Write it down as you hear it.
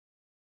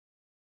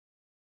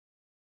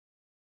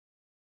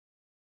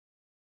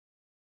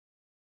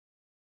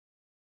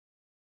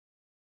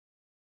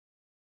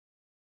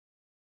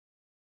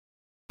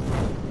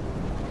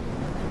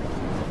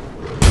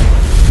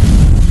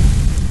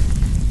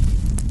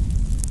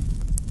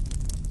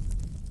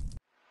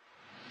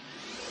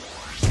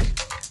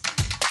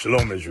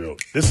Shalom, Israel.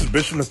 This is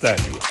Bishop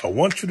Nathaniel. I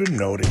want you to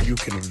know that you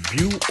can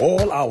view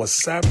all our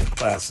Sabbath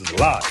classes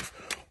live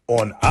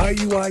on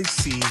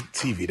IUIC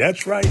TV.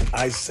 That's right,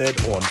 I said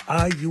on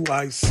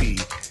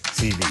IUIC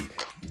TV.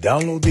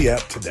 Download the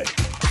app today.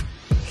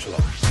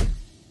 Shalom.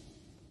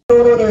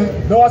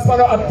 No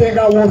aspano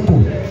attenga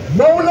wortu.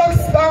 No lang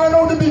stanga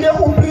no de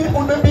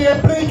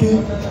bige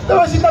preki. Da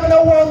was it na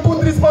 1 2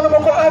 3 spano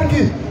moko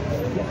argi.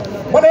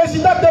 Maar als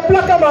je dat de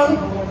blakke man,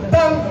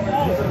 dan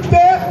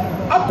de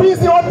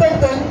apprecie wat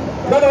denkt,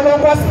 dan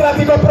nog wat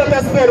strategie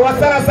protesteren, wat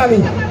zijn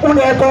sali,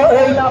 uneko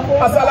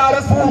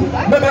asalaris fu,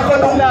 met een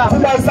genoeg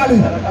voetbal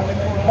sali.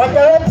 Maar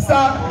de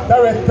opsa, dat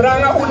we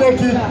tranga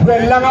uneki,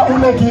 we langa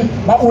uneki,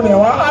 maar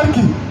unewa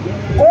arki.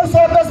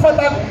 Consortes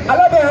patak,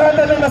 ala de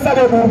handen na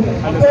sadebu,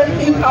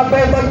 den in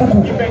abelban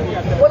buku.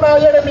 Wana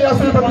Jeremia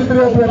sui bakitri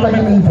op het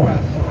info.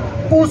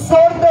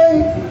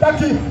 Consorten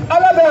taki,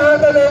 ala de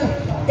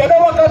handen. Kena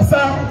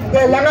wakapsa,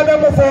 de langa de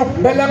mofo,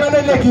 de langa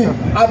de leki,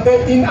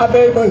 ade in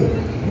available.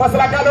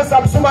 Masyarakat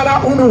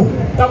sabsumana unu,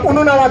 tak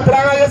unu na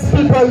watranga yes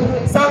people,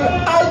 sang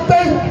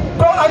altay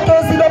go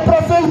against the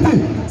prophet,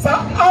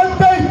 sa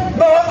altay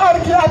no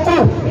arki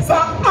atu, sa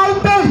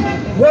altay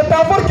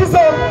whatever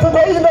kisa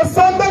fugo in the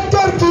Sunday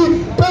church,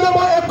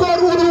 penema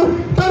ekor unu,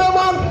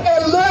 penema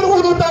eler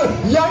unu tal,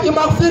 ya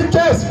imafir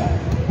kes.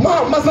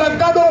 Ma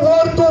masyarakat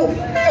wortu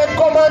e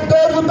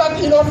commander dat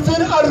in a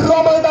fir a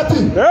Roman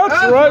dati.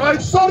 That's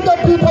right. So the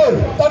people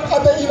that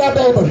are the in a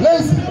Bible.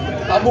 Lees.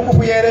 Boek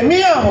van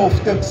Jeremia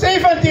hoofdstuk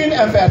 17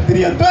 en vers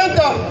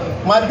 23.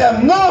 Maar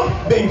dem no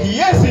ben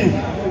Jesi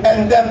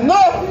en dem no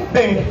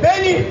ben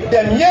Benny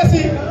dem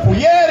Jesi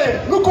fuyere.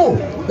 Look,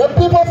 the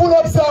people full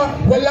of sa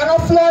we langa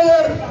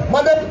flyer,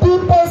 maar the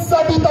people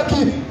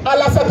sabitaki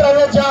ala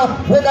satraweja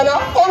we gana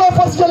all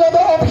of us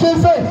geleden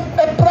omgeven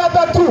en praat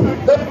daartoe.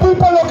 The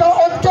people ook al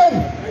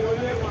ontken.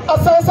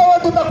 Asansa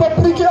wat doet dat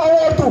priki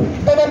awartu,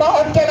 dan ma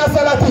ontken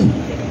asalati.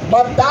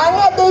 Maar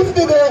daar heeft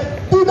die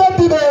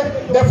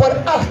de voor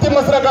 18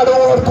 masraga de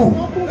wortu.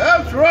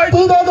 That's right.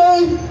 Die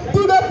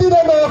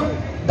nog,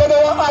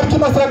 de wa arki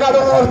masraga de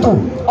wortu.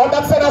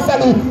 Omdat ze na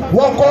sali,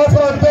 we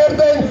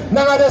confronteerden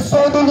naar de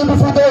zonde die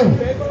bevoeden.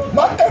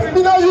 Maar if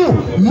bina you,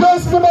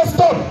 lees me maar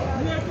stop.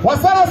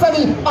 Wasana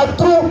sali, a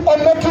true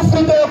on make you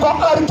free de ko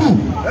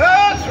arki.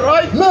 That's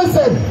right.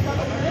 Listen.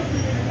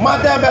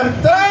 Maar dem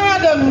tranga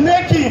dem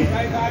neki.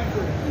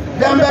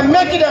 Dem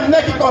meki dem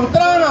neki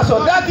contrana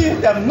so dat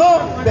dem no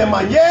de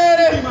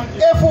maniere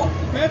efu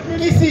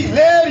kisi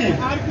leri.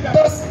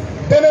 Dus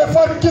de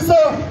voor kiezen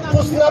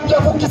voor snapje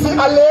voor kiezen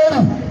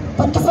alleen.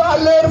 Voor kiezen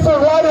alleen voor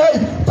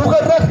waarheid, voor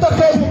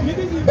gerechtigheid.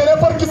 De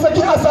voor kiezen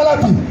die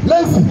asalati.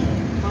 Lees.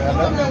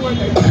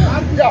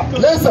 Ja,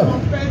 lees.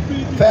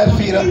 Vers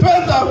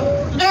 24.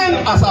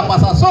 En as a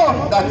passa so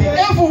dat die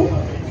efu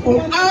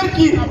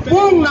arki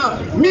na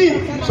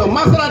mi so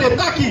masra de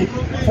taki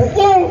fu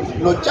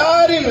no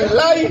chari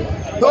lai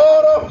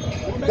doro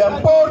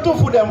dem portu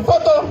fu dem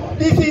foto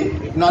disi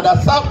na da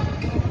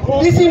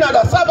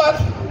sabat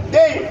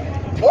day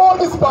all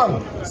this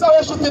bang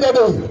sawe shuti de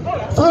day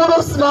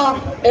furus na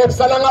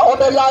salanga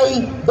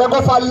omelai de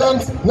go for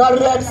length na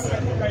rex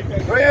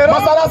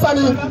masala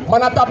sani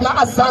manatap na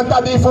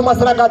asanta de fu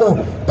masragado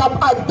tap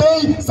a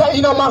day sa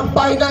ina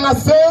magbaina nga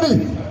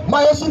seri.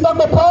 Maar je ziet dat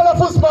bepaalde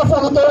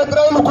voetbalvoer te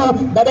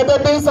draaien, dat de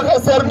bezig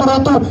is er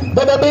grote,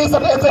 dat de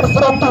bezig is er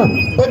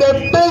vrouwte, dat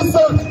de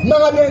bezig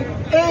naar de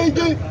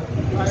eigen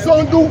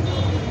zonde,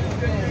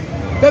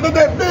 dat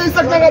de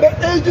bezig naar de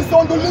eigen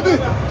zonde libi.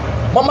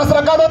 Maar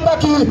masyarakat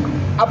taki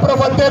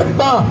aprovateer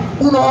ba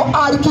uno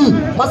arki,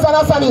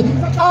 masala sani,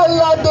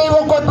 alla de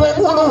wo kodwe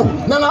uno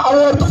nanga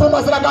award voor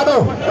masyarakat.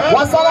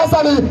 Wasala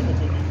sani,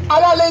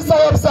 alla leisa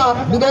opsa,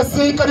 die de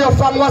zeker je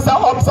van wasa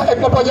opsa ek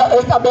mopoja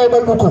uit a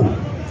Bijbel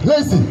boeken. Lees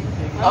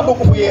het. Boek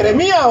van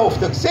Jeremia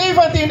hoofdstuk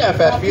 17 en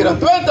vers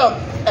 24.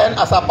 En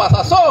als het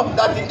passa zo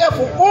dat die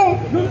efu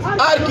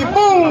arki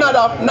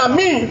na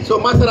mi so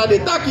masra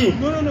de taki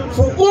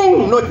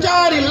fu no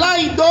chari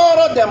lai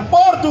doro dem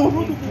portu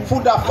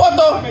fu da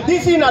foto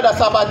disi na da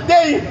sabat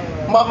day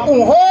ma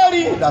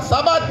hori da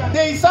sabat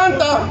day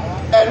santa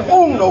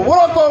en no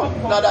wroko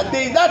na da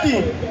day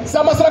dati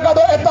sa masra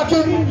kado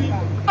etaki.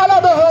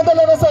 Ala de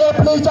handelen we say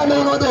play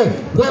channel de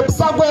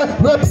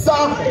websa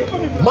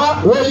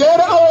ma we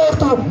yere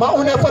awortu ma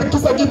une for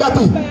kisa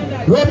gidati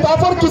we ta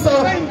for kisa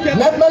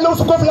net me lu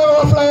ko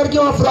flyer ki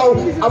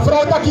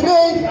afra ta kine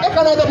e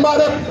kana de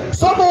mare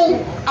sobu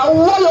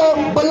awolo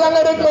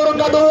balanga de moro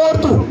gado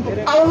wortu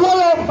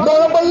awolo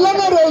moro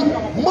balanga de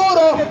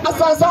moro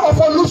asasa of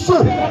lusu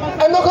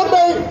en no ko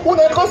be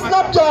une ko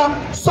snapja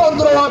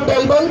sondro wa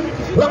bible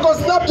we ko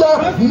snapja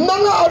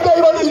nanga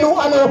bible inu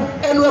ano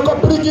en we ko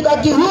priki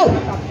da giru.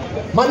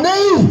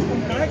 Manei,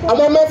 a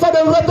moment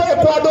de rete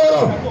Ecuador,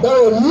 the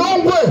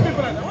long way,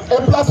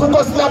 a place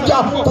for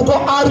Snapchat, to go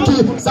arki,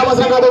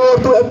 Samazanga de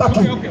Worto and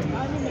Taki.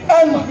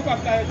 And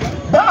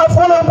the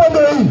Afro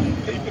Bondei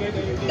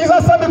is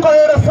a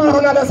Sabicoere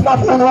Furuna de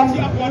Smafuno.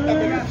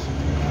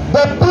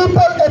 The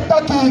people at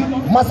Taki,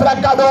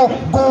 Masrakado,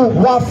 go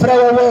one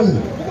free well.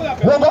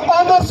 We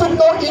gaan onderzoek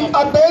doen in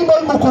een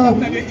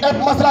Bijbelboek. Het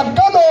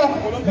masragano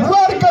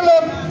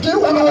werkelijk die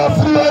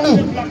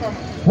onafriani.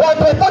 Want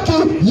we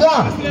taki,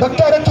 ja, de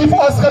kerk heeft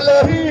ons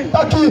geleerd.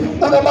 Taki,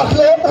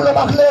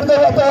 mag leren de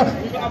wetten.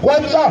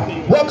 Want ja,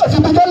 want als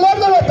je die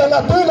geleerde wetten,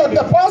 natuurlijk,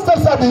 de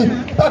pastor zei die,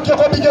 dat je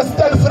gewoon die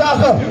stel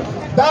vragen.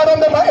 Daarom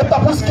de maar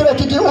etapus krijg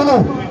je die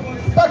unu.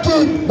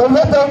 Taki, de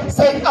wetten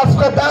zijn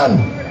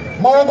afgedaan.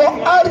 Maar we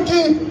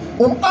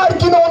gaan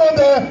arki nono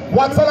de,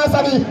 wat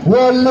sana zei,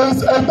 we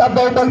lezen uit de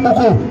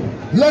Bijbelboek.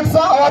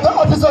 Lexa, wat de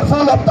officer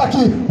voelt op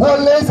taki, we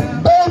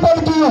lezen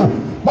Bijbel.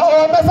 Maar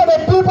we mensen de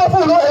people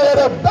voelen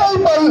de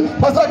Bijbel,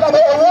 maar ze gaan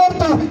de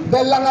woord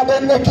de lange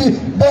de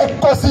neki, de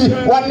kosi,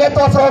 wat net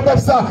of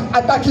robepsa,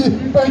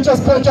 ataki,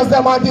 puntjes, de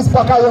man die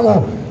spaka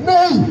jongen.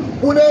 Nee,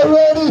 une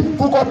weri,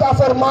 fukota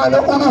formane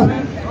unu,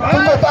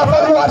 fukota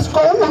forwarsko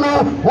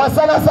unu,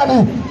 wasana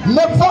sani.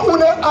 Lekva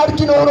une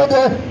arki no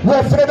de, we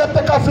frede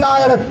teka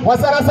flyer,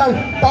 wasana san,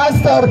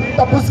 pastor,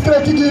 tapus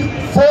kreki give,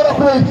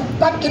 vorokwe,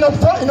 tak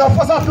in a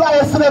fosa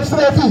flyer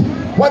srefi,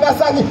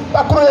 wadasani,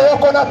 takroe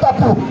yoko na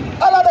tapu.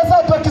 Allah de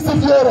sato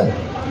kisifiere.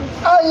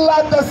 Allah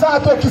de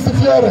sato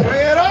kisifiere.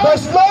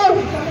 Dus nou,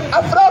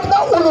 afraag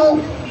na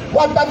unu,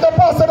 wat dat de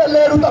passer de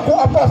leer uit de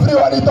apafri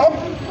wanito.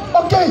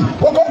 Oké,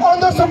 we gaan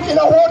onderzoek in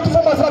een woord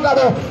voor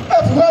Masragado.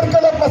 Of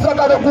werkelijk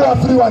Masragado go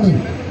afri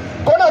wani.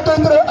 Kona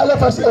 2-3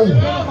 vers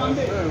 1.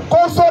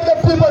 Consort de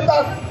people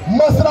dat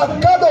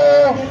Masragado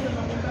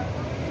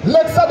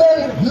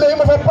Lexaden leem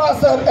van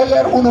passer en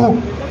leer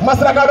unu.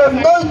 Masragado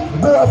nooit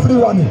go afri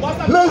wani.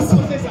 Lees.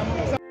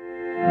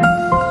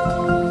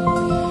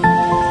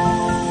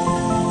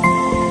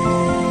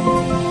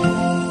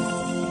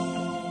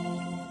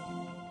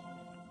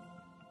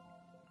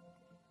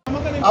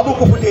 Abu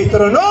voor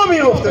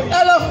Deuteronomie hoofdstuk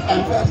 11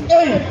 en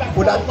vers 1.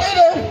 Voor dat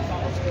ede,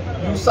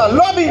 you shall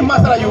lobby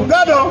Masra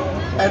Yugado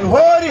en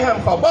hoor hem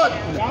gebod.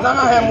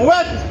 Nanga hem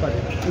wet,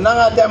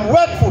 nanga dem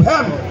wet voor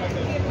hem.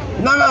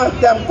 Nanga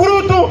dem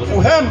krutu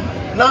voor hem.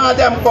 Nanga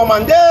dem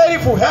commanderi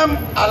voor hem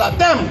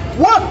alatem.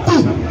 Wat?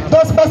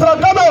 Dus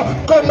Masragado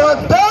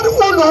commander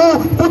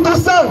unu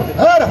putusan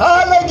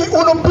herhalen die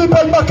unu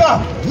people baka.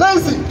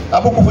 Lees.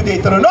 Abu voor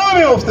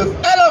Deuteronomie hoofdstuk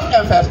 11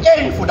 en vers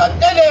 1. Voor dat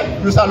ede,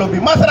 you shall lobby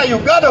Masra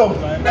Yugado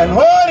en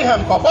hoor hem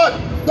gebod.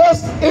 Dus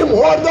im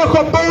hoorde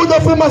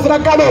geboden voor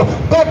Masragado.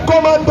 De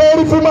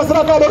commanderi voor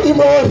Masragado im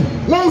hoor.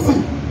 Lees.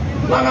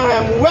 Nanga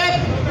hem wet,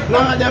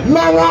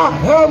 nanga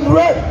hem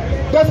wet.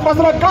 Dus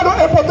Masragado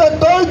heeft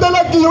het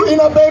duidelijk in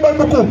een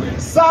Bijbelboek.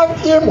 Sang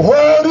im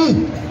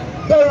hori.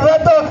 De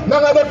wetten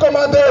nanga de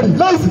commanderi.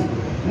 Lees.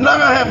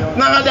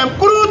 Nanga dem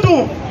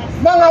krutu.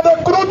 Nanga de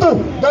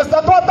krutu. Dus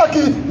dat wat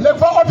taki.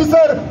 Lekva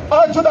officer.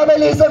 Anju da me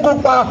lezen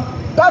gukba.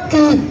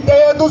 Taki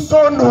de du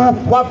sonu.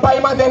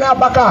 Wapaima dena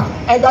baka.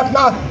 En dat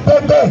na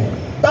tete.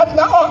 Dat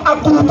na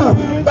akrutu.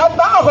 Dat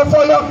na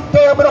gevolg.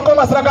 De broko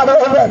Masragado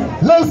over.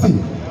 Lees.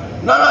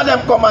 Nanga dem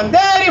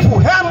commanderi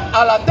voor hem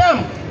alatem.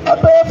 En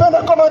even de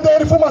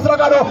commanderi voor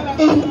Masragado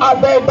in een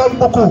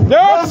Bijbelboek.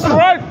 That's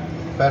right.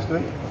 Vers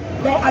 2.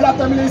 Nou,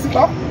 alatem lees ik.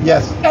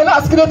 Yes. En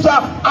als scripture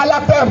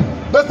alatem.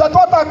 Dus dat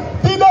wordt dat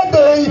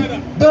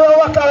de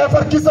wakare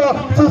verkiezen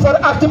voor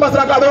verachting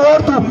Masragado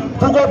wordt.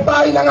 Voor go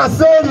bij naar een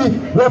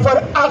serie. We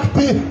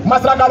verachting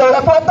Masragado.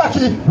 Dat wordt dat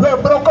we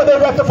brokken de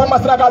wetten van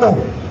Masragado.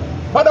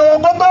 Maar dan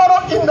gaan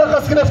we in de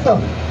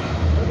geschriften.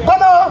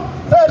 Gaan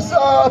vers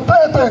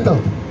 22.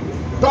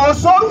 Dan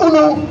zo'n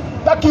unu.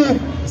 Dat je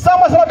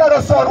samen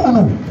Masragado zo'n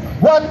unu.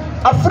 Want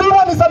a free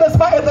one is a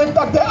despa en denk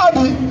dat de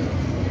adi.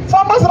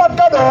 Van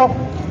Masragado.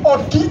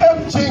 Oki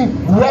emching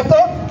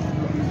wetten.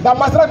 Dat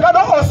Masragado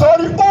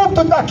osori ook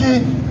te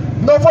taki.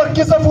 No voor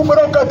kiezen voor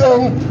brokken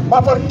ding.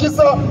 Maar voor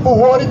kiezen voor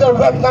horen de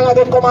wet naar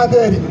de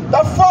commanderi.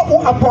 Dat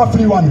voor u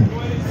apafri one.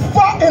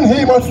 Voor in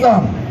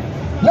hemelsnaam.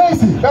 Lees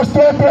vers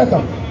 22.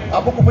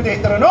 Abu voor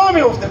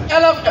Deuteronomie hoofdstuk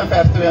 11 en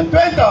vers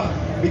 22.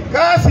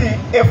 Bikasi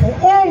efu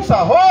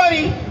sa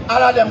hori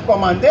ala dem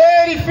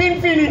commanderi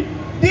finfini.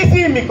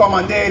 Disi mi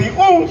commanderi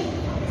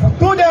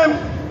to dem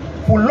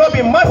voor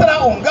lobby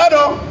Masra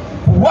ungado.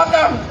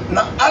 Waka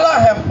na Allah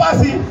hem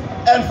passie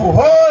en voor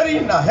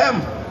hori na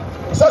hem.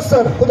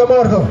 Zuster,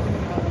 goedemorgen.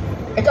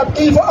 Ik heb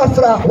even een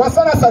vraag. Wat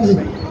zijn dat?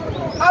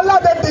 Allah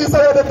de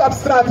deze de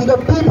abstract, de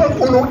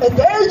people unu, en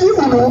de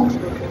eigen unu,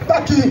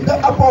 taki de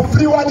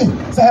apofriwani.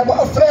 Ze hebben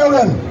een vrije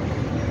wil.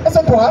 Is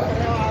het waar?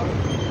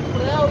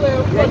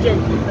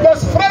 Dus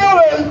vrije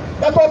wil,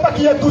 dat wordt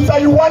taki je doet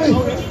zijn wani.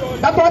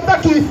 Dat wordt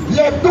taki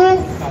je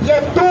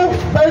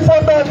doet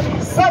bijvoorbeeld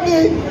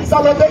sani,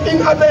 salade in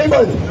een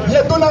Bijbel.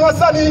 Je doet naar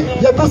sani,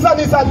 je doet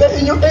sani salade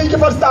in je eigen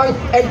verstand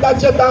en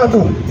dat je dan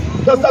doet.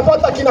 Dus dat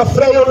wordt taki een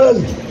vrije wil.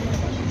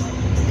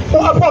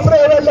 Hoe apa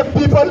vrije wil de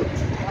people?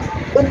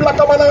 Hoe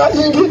plakken we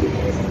naar ingi?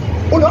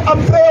 Hoe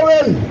een vrije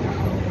wil?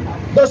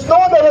 Dus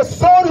nou dat we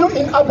zorgen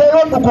in een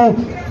Bijbelboek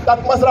dat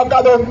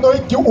Masragado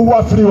nooit je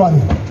uwa vrije wil.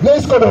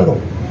 Lees kodoro.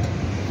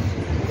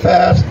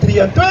 Vers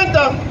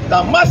 23.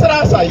 Dat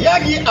Masra sa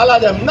yagi ala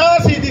dem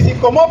nasi disi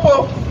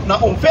komopo na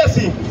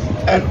versie.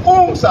 En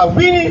sa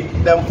wini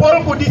dem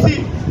volku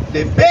disi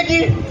de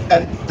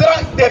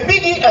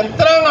biggie en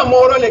tranga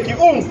moro leki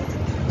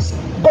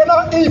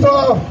Gonna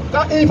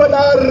even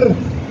naar...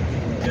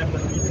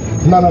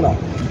 No.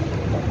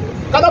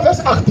 Ga naar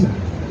vers 18.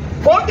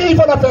 Go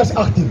even naar vers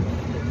 18.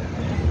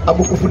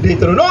 Abuku voor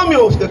Deuteronomie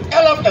hoofdstuk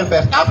 11 en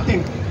vers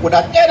 18. Voor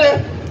dat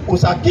ere,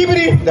 usa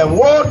kibri, den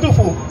woord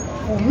voor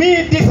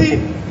mi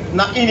disi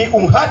na ini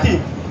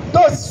unghati.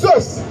 Dus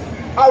zus,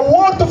 a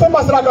woord voor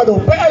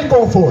masragado, bij hij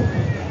comfort.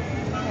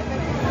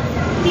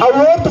 A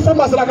woord voor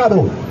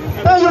masragado.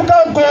 Then you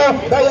can go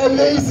that you're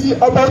lazy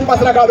about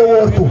masragado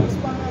woord.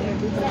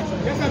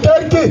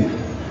 Kerki,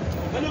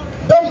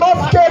 de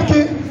maf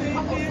kerki.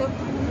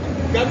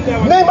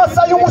 Nee, maar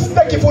sa je moet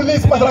steken voor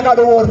lezen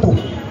masragado woord.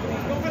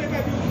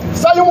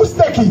 Sa je moet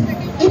steken.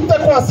 Imte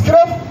kwa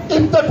schrift,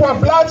 imte kwa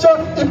blaadje,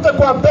 imte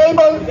kwa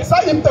bijbel,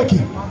 sa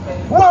imteki.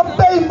 Wat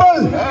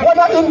bijbel,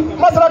 wanneer in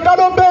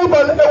masragado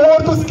bijbel een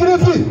woord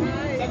schrijven.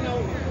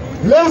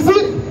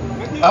 Lazy.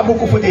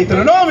 Abuku voor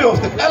Deuteronomie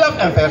hoofdstuk 11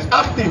 en vers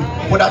 18.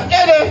 Voor dat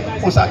ere,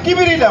 usa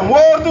kibiri den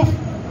woord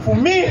voor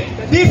mi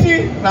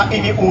disi na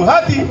ini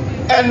unghati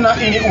en na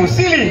ini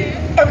unsili.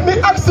 En mi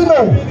actie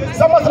nou,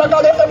 sa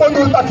masragado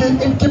ebodul taki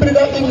in kibiri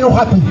den in you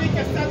hati.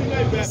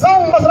 Sa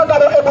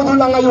masragado ebodul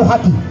nanga you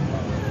hati.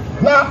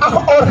 Na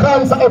ach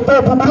orgaan sa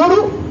epopu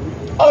bruru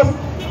of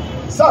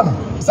sam,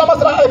 sa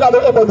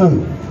masragado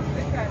ebodul.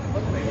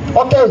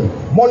 Oké,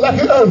 mo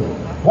laki ei,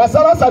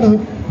 wasala sani.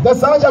 De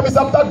sanja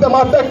bisaptak de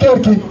mate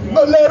kerki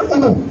no leer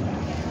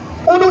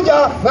unu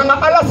ja nanga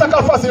ala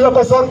saka fasi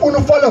weko son unu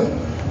follow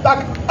tak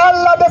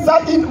alla de sa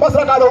in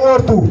masragado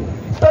wortu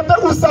pete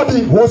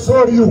usabi wo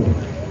sor you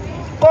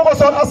koko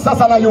son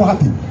asasana you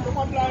hati.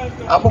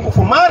 Abuku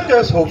voor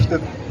Marcus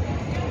hoofdstuk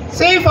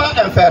 7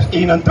 en vers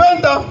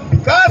 21.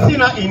 Bikasi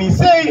na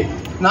inisei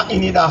na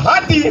inida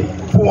hati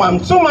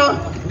fuamsuma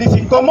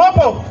disi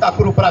komopo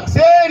takuru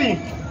prakseri.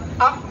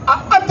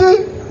 Ati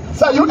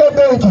sa you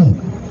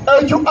edenki.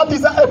 En je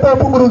atisa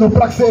epopu brudu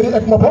praxeri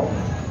ek mopo.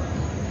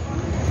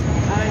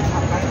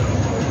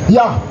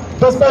 Ja,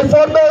 dus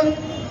bijvoorbeeld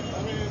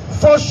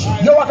Fosh,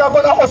 je waka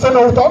gona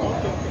osonouto.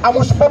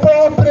 Amus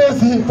popo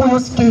prezi voor je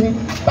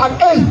skin. Tak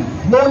ei,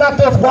 no na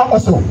tef kwa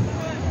oso.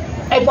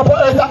 Ek mopo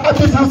eta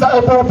atifisa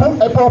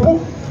epopu.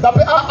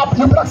 Dape a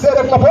you praxeri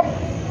ek mopo.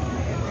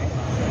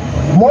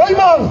 Mooi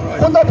man,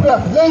 goed op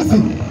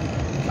lazy.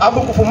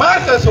 Abuku voor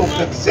Marcus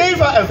hoofdstuk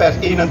 7 en vers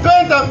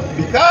 21.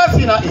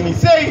 Bikasi na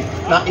inisei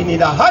na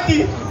inida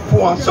hati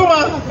fuansuma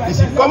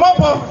disi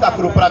komopo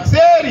takru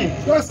praxeri.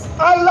 Dus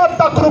alle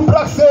takru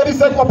praxeri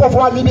zeg maar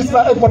voor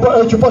libisma ek maar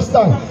uit je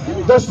verstaan.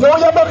 Dus nou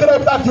je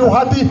begrijpt dat je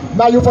hati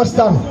na je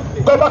verstaan.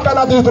 Kom maar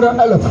naar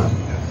Deuteronomie 11.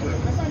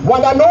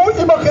 Wanneer nou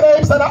je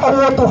begrijpt dat je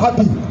woord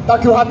hati,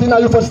 dat je hati na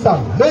je verstaan.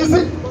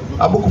 Lees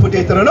Abuku voor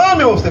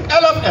Deuteronomie hoofdstuk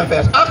 11 en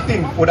vers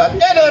 18. Voor dat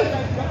ede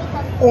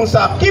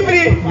unsa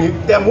kibri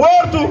dem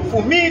woord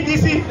voor mi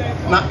disi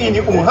na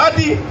ini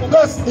unhati.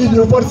 Dus in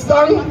je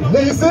verstaan,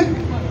 lees ik.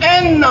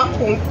 En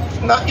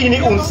na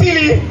ini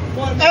unsili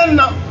en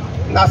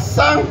na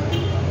sang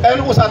en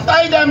usa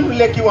taidem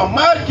leki wa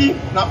marki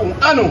na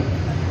anu.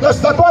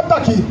 Dus dat wat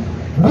taki,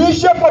 wie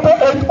je popo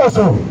uit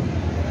oso.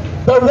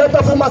 De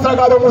wetten voor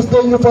masragado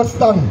moest in je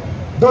verstaan.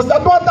 Dus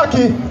dat wat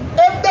taki,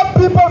 if the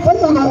people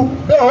voor unu,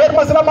 de hoor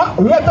masrama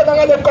wetten dan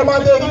de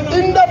commandering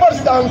in de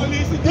verstand.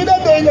 Die de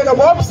dingen de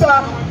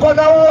wopsa,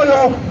 gona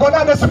oyo,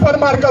 gona de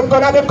supermarket,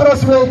 gona de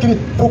crosswinkel,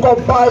 voor go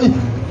buy.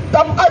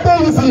 Tap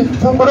adezi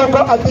voor broko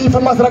adi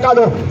voor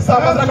masragado, sa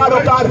masragado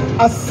kar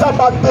a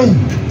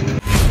sabate.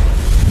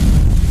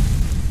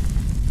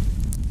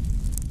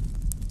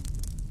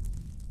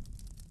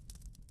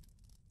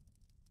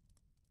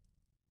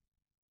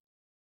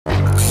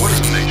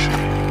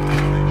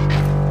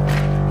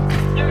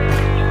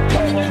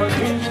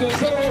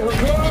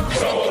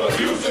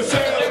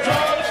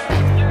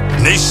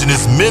 Nation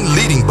is men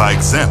leading by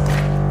example.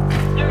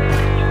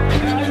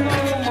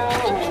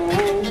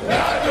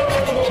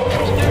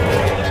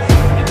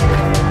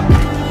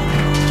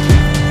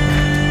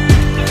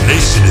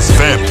 Nation is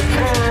family.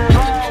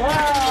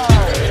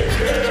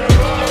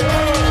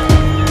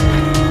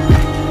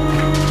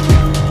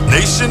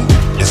 Nation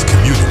is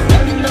community.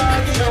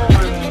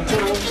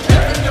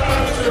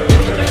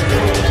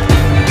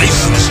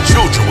 Nation is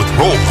children with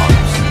role models.